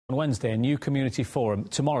On Wednesday, a new community forum,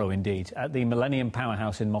 tomorrow indeed, at the Millenium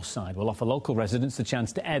Powerhouse in Moss Side will offer local residents the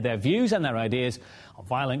chance to air their views and their ideas on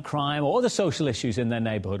violent crime or other social issues in their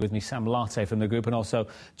neighbourhood. With me, Sam Latte from the group, and also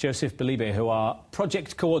Joseph Belibe, who are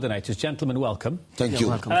project coordinators. Gentlemen, welcome. Thank you.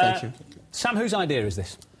 Welcome, thank you. Sam, whose idea is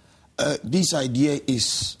this? This idea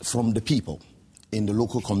is from the people in the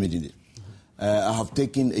local community. I have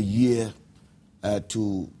taken a year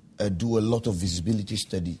to do a lot of visibility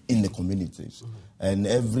study in the communities. And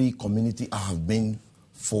every community I have been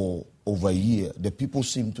for over a year, the people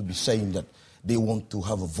seem to be saying that they want to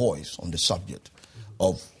have a voice on the subject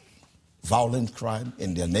of violent crime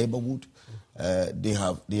in their neighborhood. They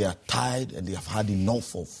are tired and they have had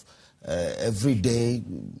enough of every day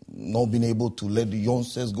not being able to let the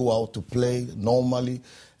youngsters go out to play normally.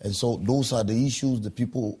 And so those are the issues the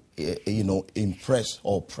people, impress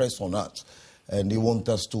or press on us. And they want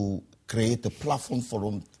us to create a platform for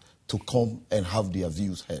them to come and have their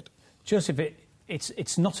views heard. Joseph,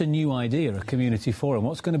 it's not a new idea, a community forum.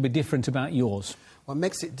 What's going to be different about yours? What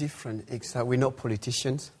makes it different is that we're not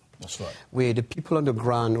politicians. That's right. We're the people on the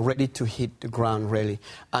ground, ready to hit the ground, really.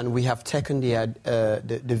 And we have taken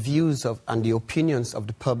the views of and the opinions of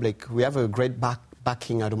the public. We have a great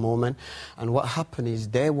backing at the moment. And what happened is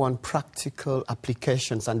they want practical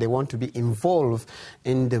applications and they want to be involved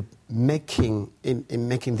in the making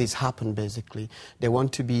this happen, basically. They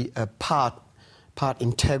want to be a part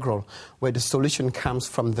integral, where the solution comes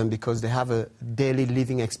from them because they have a daily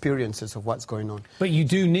living experiences of what's going on. But you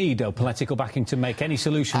do need, political backing to make any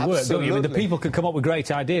solution work, don't you? I mean, the people can come up with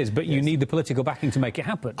great ideas, but you need the political backing to make it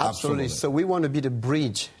happen. Absolutely. So we want to be the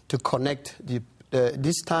bridge to connect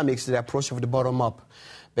this time it's the approach of the bottom up.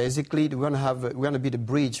 Basically, we want to be the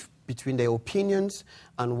bridge between their opinions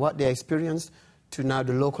and what they experience to now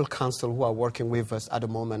the local council who are working with us at the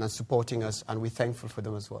moment and supporting us, and we're thankful for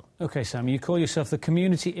them as well. OK, Sam, you call yourself the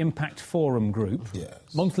Community Impact Forum Group. Yes.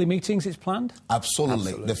 Monthly meetings, it's planned?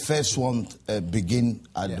 Absolutely. The first one begin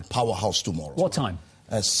at the Powerhouse tomorrow. What time?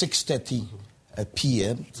 6:30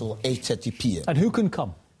 p.m. to 8:30 p.m. And who can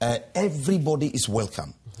come? Everybody is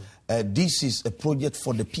welcome. This is a project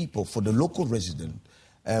for the people, for the local resident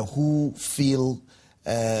who feel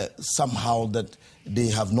somehow that they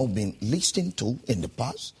have not been listened to in the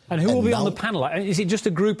past. And who will be on the panel? Is it just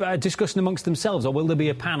a group discussing amongst themselves, or will there be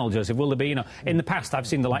a panel, Joseph? Will there be, in the past I've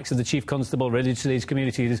seen the likes of the Chief Constable, religious leaders,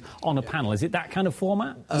 community leaders on a panel. Is it that kind of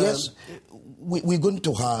format? Yes. We're going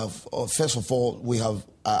to have, first of all, we have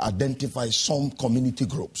identified some community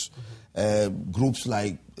groups. Groups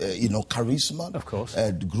like, Charisma. Of course.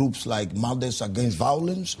 Groups like Mothers Against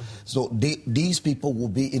Violence. So these people will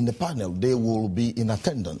be in the panel. They will be in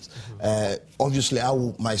attendance. Obviously, I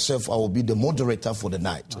will be the moderator for the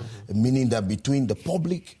night, meaning that between the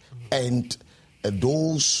public and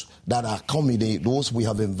those that are coming, those we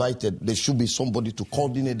have invited, there should be somebody to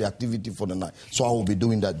coordinate the activity for the night. So I will be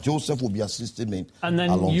doing that. Joseph will be assisting me. And then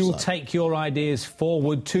alongside. You'll take your ideas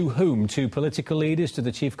forward to whom? To political leaders, to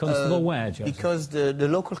the Chief Constable? Where, Joseph? Because the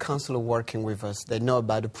local council are working with us. They know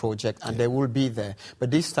about the project and they will be there.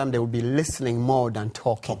 But this time they will be listening more than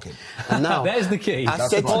talking. Okay. And now, there's the key.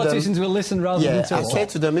 Politicians will listen rather than talk. I say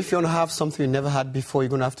to them, if you want to have something you never had before, you're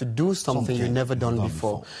going to have to do something you've never done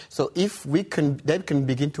before. So if they can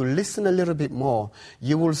begin to listen a little bit more,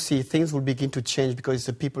 you will see things will begin to change because it's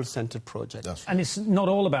a people-centred project. And it's not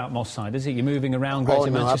all about Moss Side, is it? You're moving around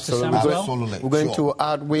Greater Manchester, Sam, as well? We're going to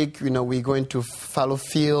Ardwick, we're going to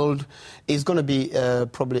Fallowfield. It's going to be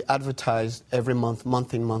probably advertised every month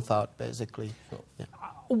in, month out, basically. Sure. Yeah.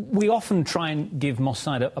 We often try and give Moss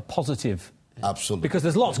Side a positive. Absolutely. Because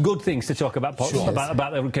there's lots of good things to talk about.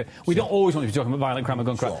 We don't always want to be talking about violent crime and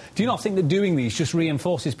gun crime. Do you not think that doing these just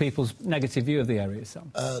reinforces people's negative view of the area,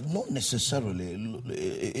 Sam? Not necessarily.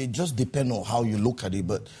 It just depends on how you look at it.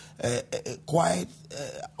 But quite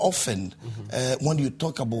often, when you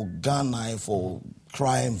talk about gun knife or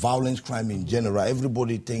crime, violent crime in general,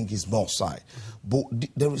 everybody thinks it's Moss Side. But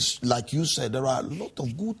there is, like you said, there are a lot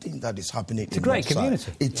of good things that is happening. It's a great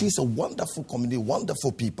community. It is a wonderful community,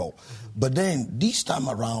 wonderful people. But then this time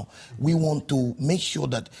around, we want to make sure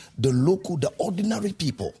that the ordinary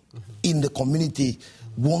people in the community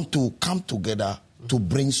want to come together to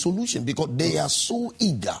bring solutions because they are so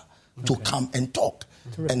eager to come and talk.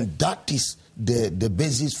 Terrific. And that is the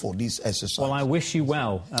basis for this exercise. Well, I wish you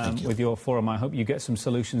well with your forum. I hope you get some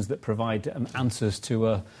solutions that provide answers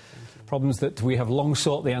to problems that we have long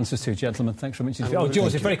sought the answers to. Gentlemen, thanks very much. Oh,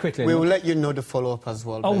 Joseph, very quickly. We will let you know the follow-up as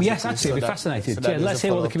well. Oh, yes, absolutely. Fascinated. Let's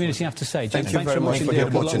hear what the community have to say. Thank you very much for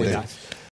watching.